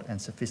scaled and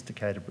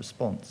sophisticated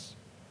response.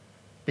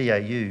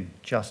 BAU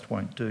just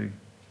won't do.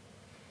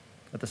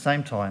 At the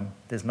same time,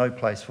 there's no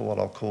place for what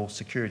I'll call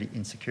security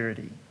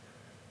insecurity.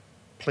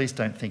 Please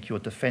don't think you're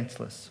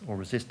defenceless or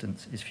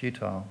resistance is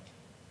futile.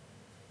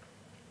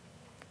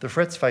 The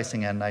threats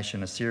facing our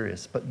nation are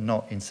serious, but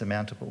not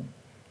insurmountable.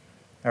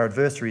 Our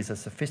adversaries are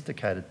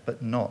sophisticated,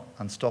 but not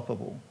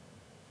unstoppable.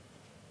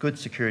 Good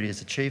security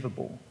is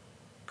achievable.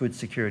 Good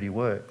security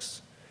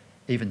works.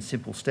 Even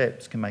simple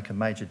steps can make a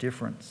major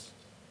difference.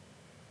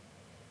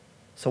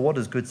 So what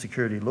does good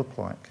security look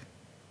like?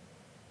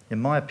 In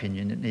my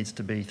opinion, it needs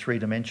to be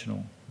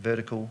three-dimensional: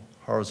 vertical,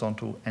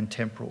 horizontal, and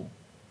temporal.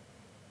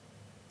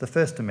 The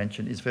first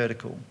dimension is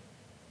vertical.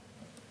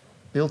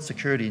 Build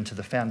security into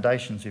the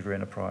foundations of your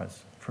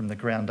enterprise from the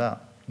ground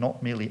up,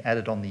 not merely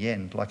added on the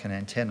end like an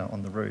antenna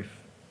on the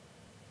roof.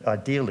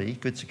 Ideally,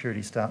 good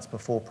security starts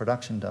before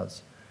production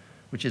does,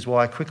 which is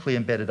why I quickly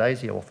embedded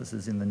ASIO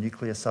officers in the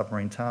Nuclear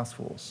Submarine Task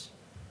Force.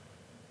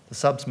 The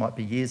subs might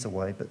be years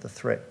away, but the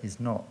threat is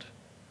not.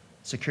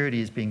 Security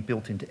is being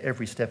built into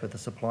every step of the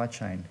supply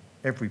chain,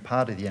 every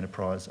part of the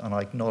enterprise, and I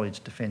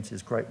acknowledge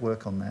Defence's great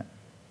work on that.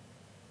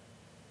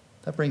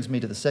 That brings me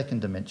to the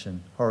second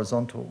dimension,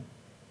 horizontal.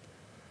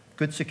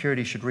 Good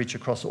security should reach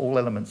across all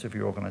elements of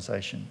your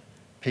organisation: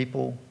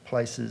 people,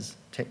 places,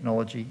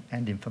 technology,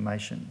 and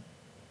information.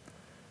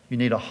 You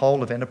need a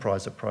whole of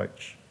enterprise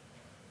approach.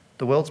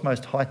 The world's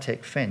most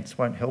high-tech fence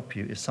won't help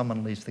you if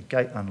someone leaves the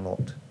gate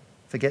unlocked,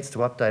 forgets to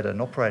update an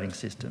operating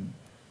system,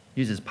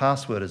 uses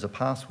password as a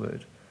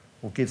password,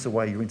 or gives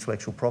away your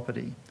intellectual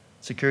property.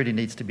 Security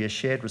needs to be a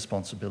shared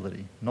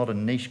responsibility, not a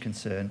niche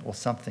concern or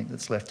something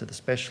that's left to the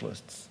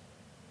specialists.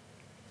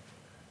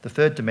 The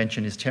third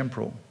dimension is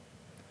temporal.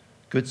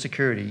 Good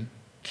security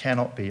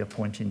cannot be a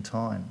point in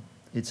time.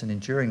 It's an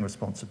enduring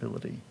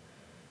responsibility.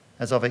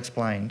 As I've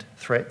explained,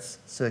 threats,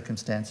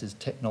 circumstances,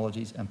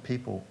 technologies, and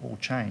people all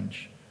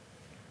change.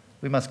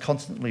 We must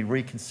constantly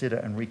reconsider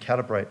and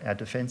recalibrate our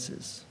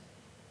defences.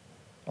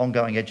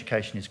 Ongoing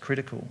education is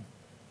critical.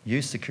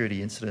 Use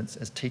security incidents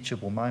as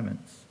teachable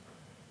moments.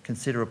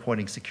 Consider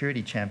appointing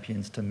security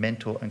champions to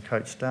mentor and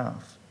coach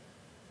staff.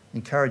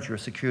 Encourage your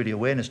security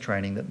awareness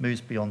training that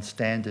moves beyond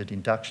standard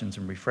inductions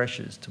and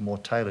refreshers to more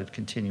tailored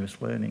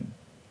continuous learning.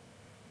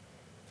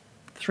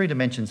 The three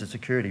dimensions of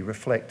security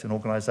reflect an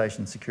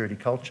organisation's security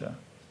culture.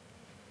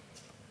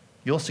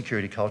 Your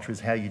security culture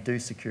is how you do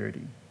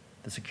security,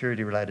 the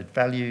security-related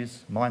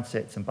values,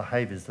 mindsets and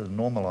behaviours that are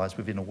normalised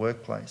within a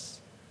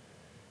workplace.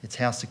 It's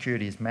how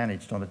security is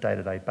managed on a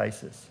day-to-day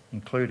basis,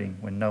 including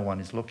when no one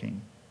is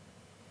looking.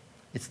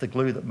 It's the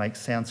glue that makes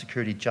sound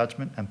security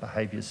judgment and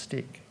behaviours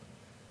stick.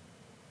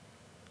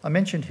 I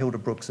mentioned Hilda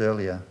Brooks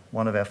earlier,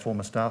 one of our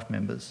former staff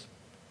members.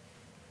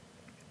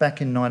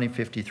 Back in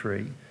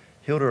 1953,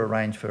 Hilda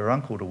arranged for her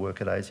uncle to work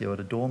at ASIO at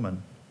a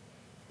doorman.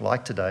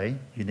 Like today,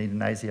 you need an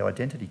ASIO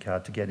identity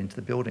card to get into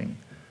the building,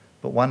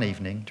 but one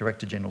evening,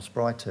 Director General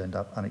Spry turned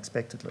up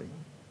unexpectedly.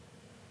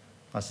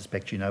 I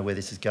suspect you know where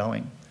this is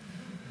going.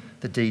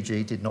 The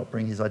DG did not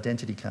bring his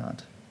identity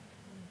card.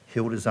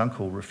 Hilda's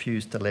uncle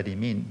refused to let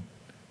him in,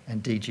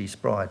 and DG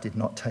Spry did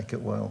not take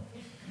it well.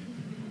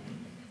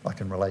 I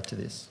can relate to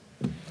this.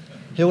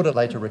 Hilda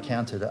later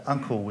recounted her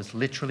uncle was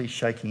literally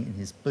shaking in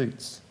his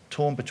boots,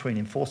 torn between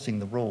enforcing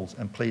the rules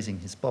and pleasing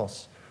his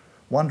boss,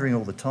 wondering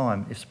all the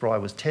time if Spry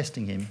was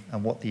testing him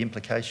and what the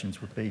implications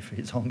would be for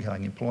his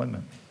ongoing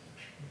employment.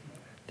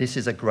 This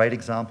is a great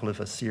example of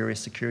a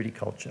serious security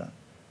culture,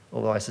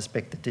 although I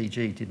suspect the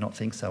DG did not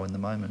think so in the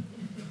moment.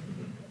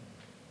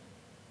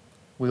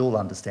 We all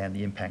understand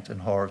the impact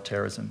and horror of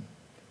terrorism.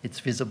 It's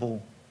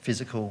visible,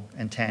 physical,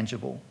 and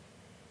tangible.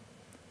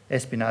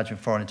 Espionage and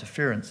foreign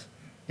interference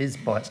is,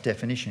 by its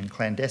definition,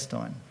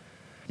 clandestine.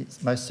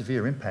 Its most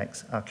severe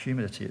impacts are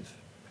cumulative.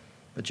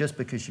 But just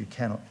because you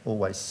cannot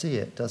always see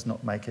it does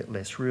not make it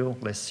less real,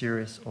 less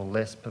serious, or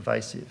less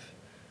pervasive.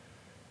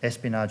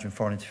 Espionage and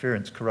foreign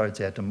interference corrodes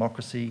our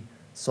democracy,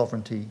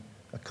 sovereignty,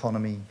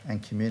 economy,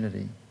 and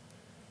community.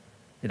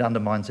 It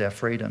undermines our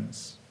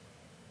freedoms.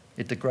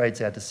 It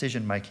degrades our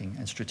decision-making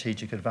and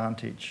strategic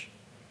advantage.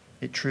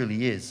 It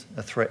truly is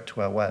a threat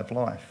to our way of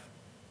life.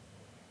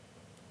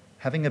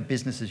 Having a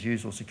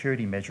business-as-usual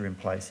security measure in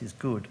place is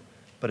good,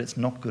 but it's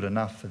not good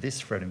enough for this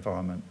threat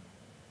environment.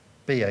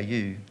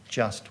 BAU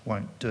just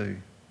won't do.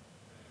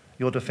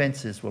 Your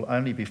defences will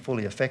only be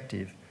fully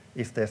effective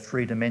if they're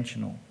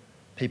three-dimensional.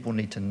 People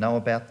need to know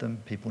about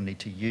them, people need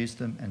to use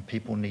them, and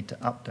people need to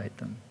update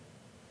them.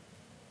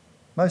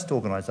 Most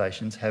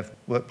organisations have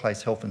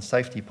workplace health and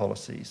safety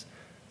policies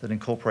that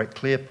incorporate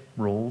clear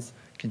rules,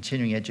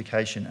 continuing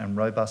education, and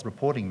robust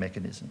reporting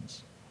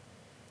mechanisms.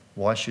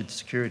 Why should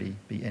security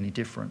be any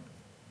different?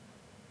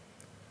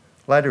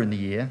 Later in the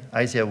year,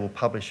 ASIO will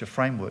publish a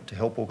framework to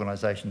help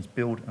organisations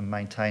build and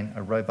maintain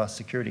a robust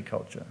security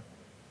culture.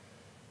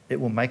 It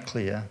will make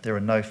clear there are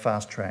no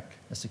fast track.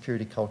 A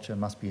security culture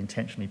must be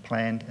intentionally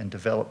planned and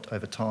developed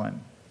over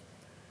time.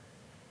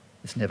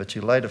 It's never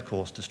too late, of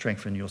course, to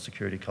strengthen your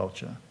security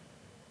culture.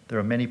 There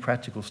are many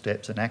practical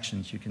steps and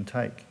actions you can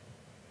take.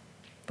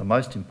 The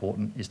most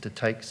important is to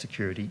take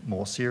security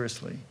more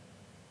seriously.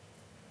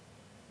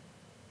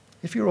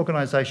 If your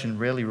organisation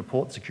rarely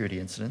reports security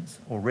incidents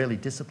or rarely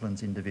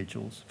disciplines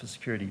individuals for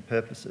security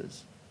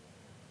purposes,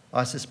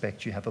 I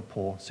suspect you have a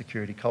poor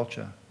security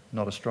culture,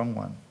 not a strong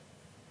one.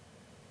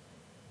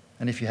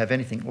 And if you have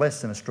anything less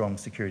than a strong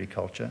security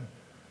culture,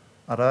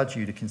 I'd urge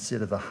you to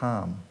consider the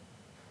harm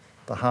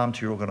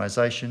to your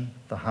organisation,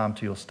 the harm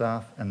to your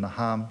staff, and the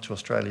harm to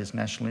Australia's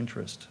national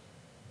interest.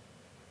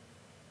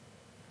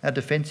 Our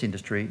defence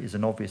industry is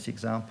an obvious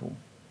example.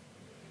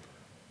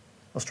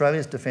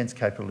 Australia's defence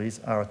capabilities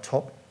are a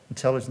top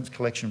intelligence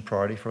collection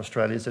priority for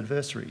Australia's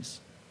adversaries,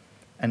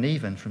 and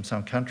even from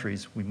some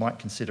countries we might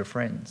consider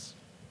friends.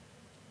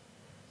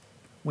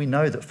 We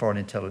know that foreign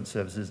intelligence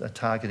services are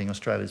targeting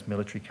Australia's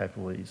military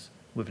capabilities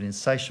with an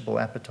insatiable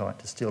appetite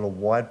to steal a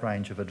wide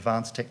range of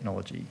advanced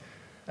technology,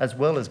 as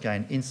well as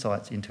gain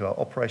insights into our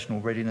operational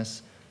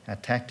readiness, our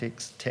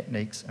tactics,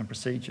 techniques and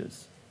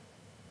procedures.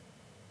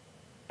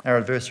 Our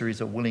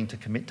adversaries are willing to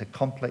commit to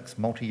complex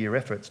multi-year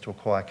efforts to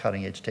acquire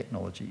cutting-edge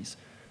technologies,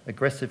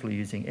 aggressively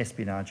using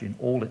espionage in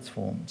all its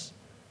forms: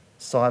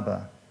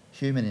 cyber,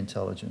 human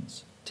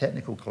intelligence,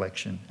 technical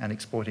collection and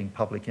exploiting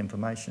public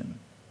information.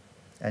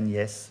 And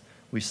yes,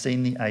 we've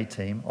seen the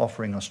A-Team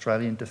offering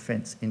Australian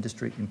defence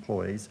industry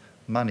employees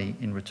money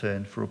in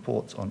return for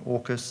reports on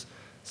AUKUS,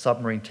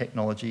 submarine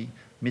technology,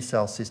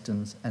 missile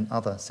systems and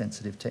other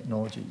sensitive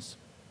technologies.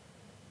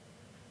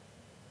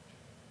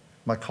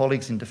 My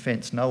colleagues in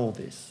Defence know all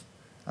this,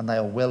 and they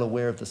are well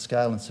aware of the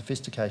scale and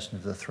sophistication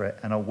of the threat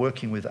and are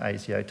working with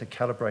ASIO to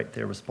calibrate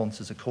their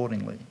responses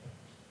accordingly.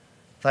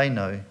 They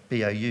know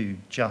BAU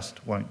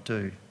just won't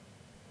do.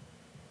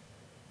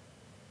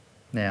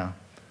 Now,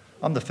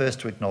 I'm the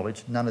first to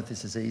acknowledge none of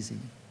this is easy.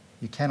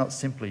 You cannot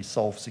simply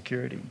solve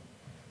security.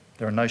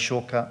 There are no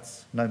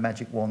shortcuts, no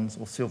magic wands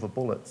or silver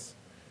bullets.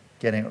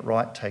 Getting it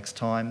right takes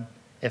time,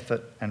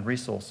 effort and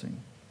resourcing.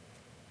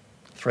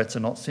 Threats are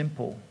not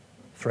simple.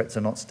 Threats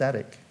are not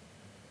static.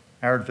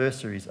 Our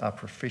adversaries are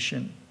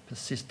proficient,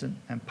 persistent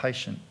and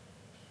patient.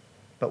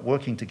 But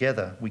working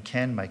together, we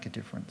can make a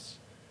difference.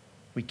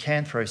 We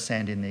can throw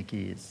sand in their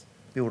gears,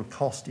 build a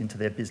cost into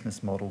their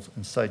business models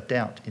and sow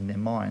doubt in their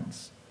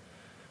minds.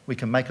 We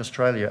can make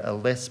Australia a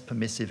less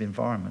permissive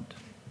environment.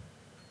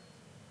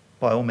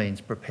 By all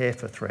means, prepare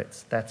for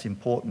threats, that's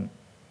important,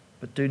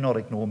 but do not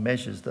ignore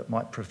measures that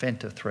might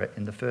prevent a threat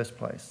in the first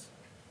place.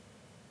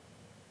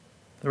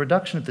 The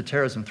reduction of the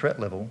terrorism threat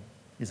level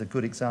is a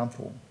good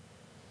example.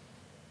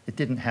 It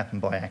didn't happen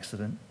by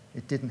accident.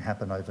 It didn't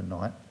happen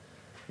overnight.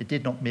 It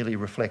did not merely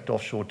reflect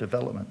offshore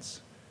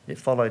developments. It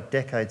followed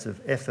decades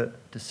of effort,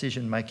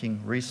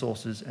 decision-making,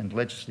 resources and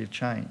legislative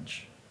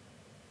change.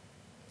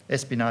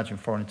 Espionage and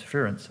foreign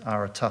interference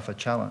are a tougher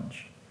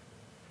challenge.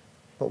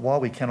 But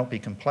while we cannot be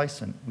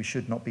complacent, we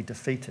should not be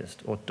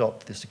defeatist or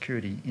adopt the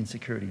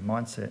security-insecurity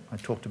mindset I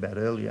talked about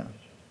earlier.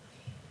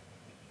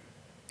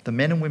 The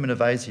men and women of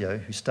ASIO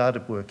who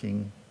started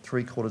working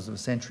 3/4 of a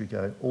century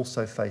ago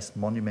also faced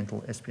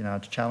monumental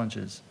espionage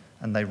challenges,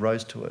 and they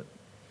rose to it.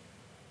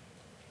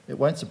 It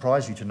won't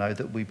surprise you to know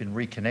that we've been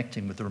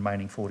reconnecting with the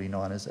remaining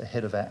 49ers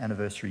ahead of our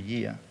anniversary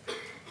year.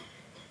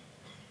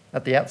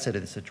 At the outset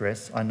of this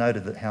address, I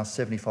noted that how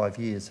 75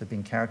 years have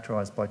been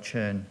characterised by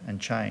churn and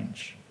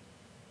change.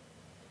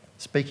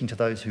 Speaking to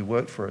those who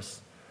worked for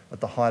us at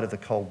the height of the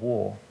Cold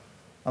War,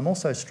 I'm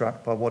also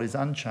struck by what is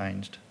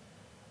unchanged,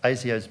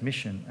 ASIO's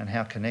mission and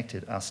how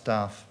connected our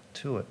staff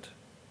to it.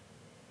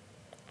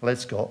 Les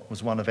Scott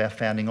was one of our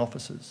founding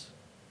officers.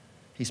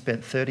 He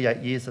spent 38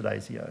 years at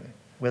ASIO,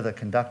 whether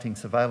conducting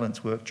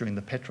surveillance work during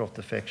the Petrov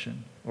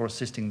defection or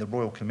assisting the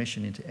Royal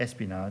Commission into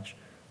espionage.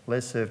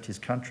 Les served his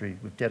country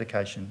with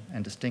dedication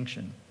and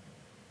distinction.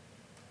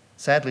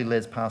 Sadly,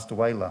 Les passed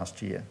away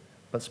last year,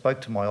 but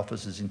spoke to my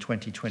officers in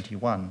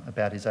 2021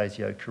 about his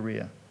ASIO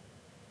career.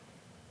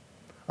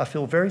 I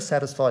feel very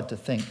satisfied to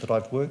think that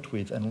I've worked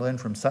with and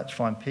learned from such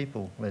fine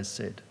people, Les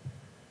said.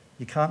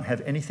 You can't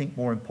have anything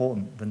more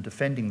important than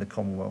defending the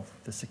Commonwealth,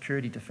 the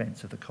security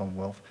defence of the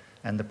Commonwealth,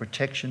 and the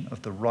protection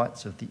of the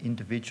rights of the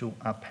individual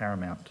are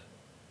paramount.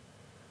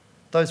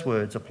 Those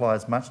words apply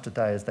as much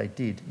today as they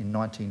did in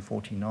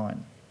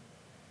 1949.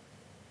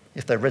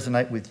 If they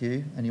resonate with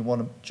you and you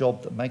want a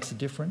job that makes a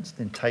difference,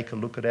 then take a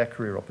look at our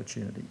career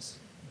opportunities.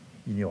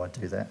 You knew I'd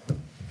do that.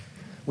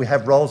 We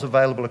have roles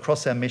available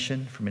across our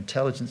mission, from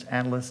intelligence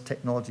analysts,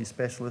 technology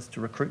specialists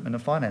to recruitment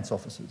and finance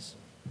officers.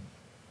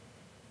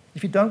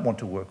 If you don't want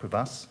to work with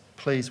us,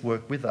 please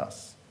work with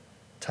us.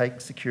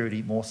 Take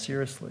security more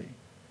seriously.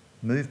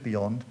 Move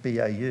beyond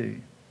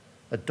BAU.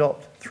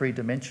 Adopt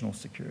three-dimensional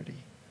security.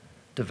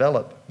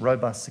 Develop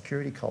robust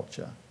security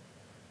culture.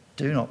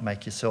 Do not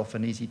make yourself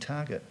an easy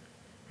target.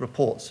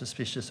 Report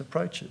suspicious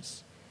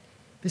approaches.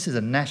 This is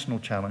a national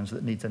challenge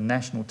that needs a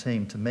national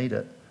team to meet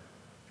it.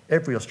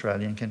 Every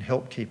Australian can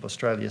help keep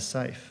Australia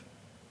safe.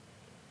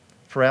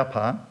 For our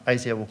part,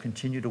 ASIO will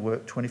continue to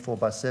work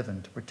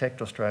 24/7 to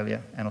protect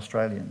Australia and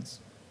Australians.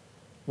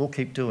 We'll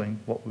keep doing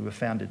what we were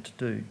founded to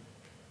do.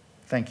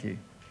 Thank you.